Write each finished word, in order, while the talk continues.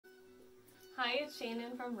Hi, it's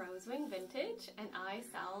Shannon from Rosewing Vintage, and I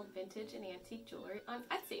sell vintage and antique jewelry on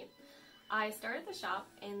Etsy. I started the shop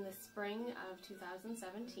in the spring of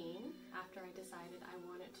 2017 after I decided I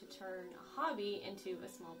wanted to turn a hobby into a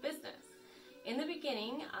small business. In the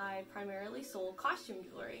beginning, I primarily sold costume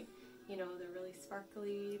jewelry, you know, the really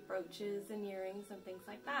sparkly brooches and earrings and things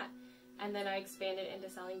like that. And then I expanded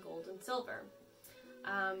into selling gold and silver.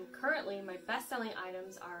 Currently, my best-selling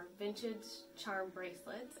items are vintage charm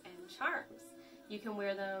bracelets and charms. You can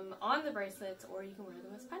wear them on the bracelets or you can wear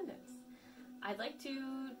them as pendants. I'd like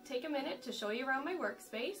to take a minute to show you around my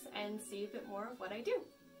workspace and see a bit more of what I do.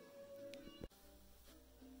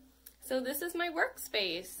 So this is my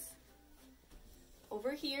workspace.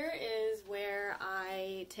 Over here is where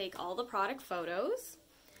I take all the product photos.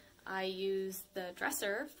 I use the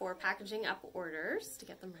dresser for packaging up orders to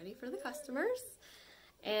get them ready for the customers.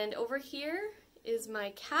 And over here is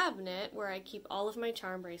my cabinet where I keep all of my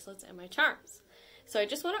charm bracelets and my charms. So I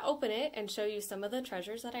just want to open it and show you some of the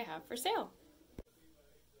treasures that I have for sale.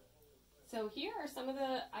 So here are some of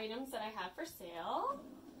the items that I have for sale.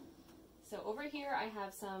 So over here I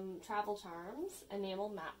have some travel charms, enamel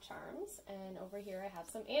matte charms, and over here I have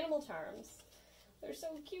some animal charms. They're so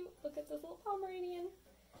cute. Look at this little Pomeranian.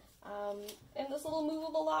 And this little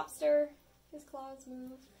movable lobster. His claws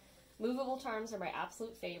move. Movable charms are my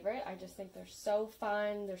absolute favorite. I just think they're so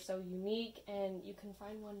fun, they're so unique, and you can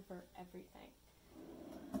find one for everything.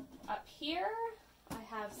 Up here, I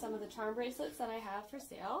have some of the charm bracelets that I have for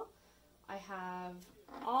sale. I have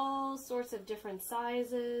all sorts of different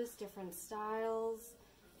sizes, different styles,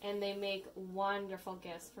 and they make wonderful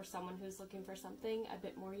gifts for someone who's looking for something a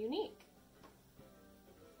bit more unique.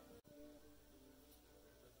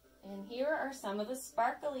 And here are some of the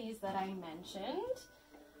sparklies that I mentioned.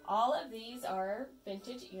 All of these are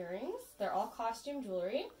vintage earrings. They're all costume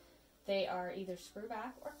jewelry. They are either screw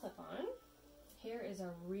back or clip-on. Here is a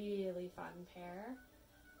really fun pair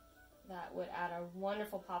that would add a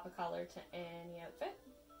wonderful pop of color to any outfit.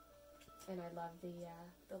 And I love the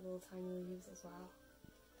little tiny leaves as well.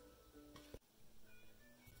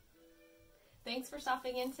 Thanks for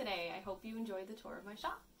stopping in today. I hope you enjoyed the tour of my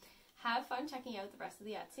shop. Have fun checking out the rest of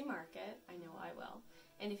the Etsy market. I know I will.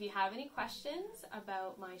 And if you have any questions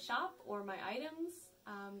about my shop or my items,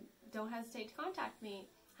 don't hesitate to contact me.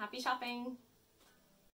 Happy shopping!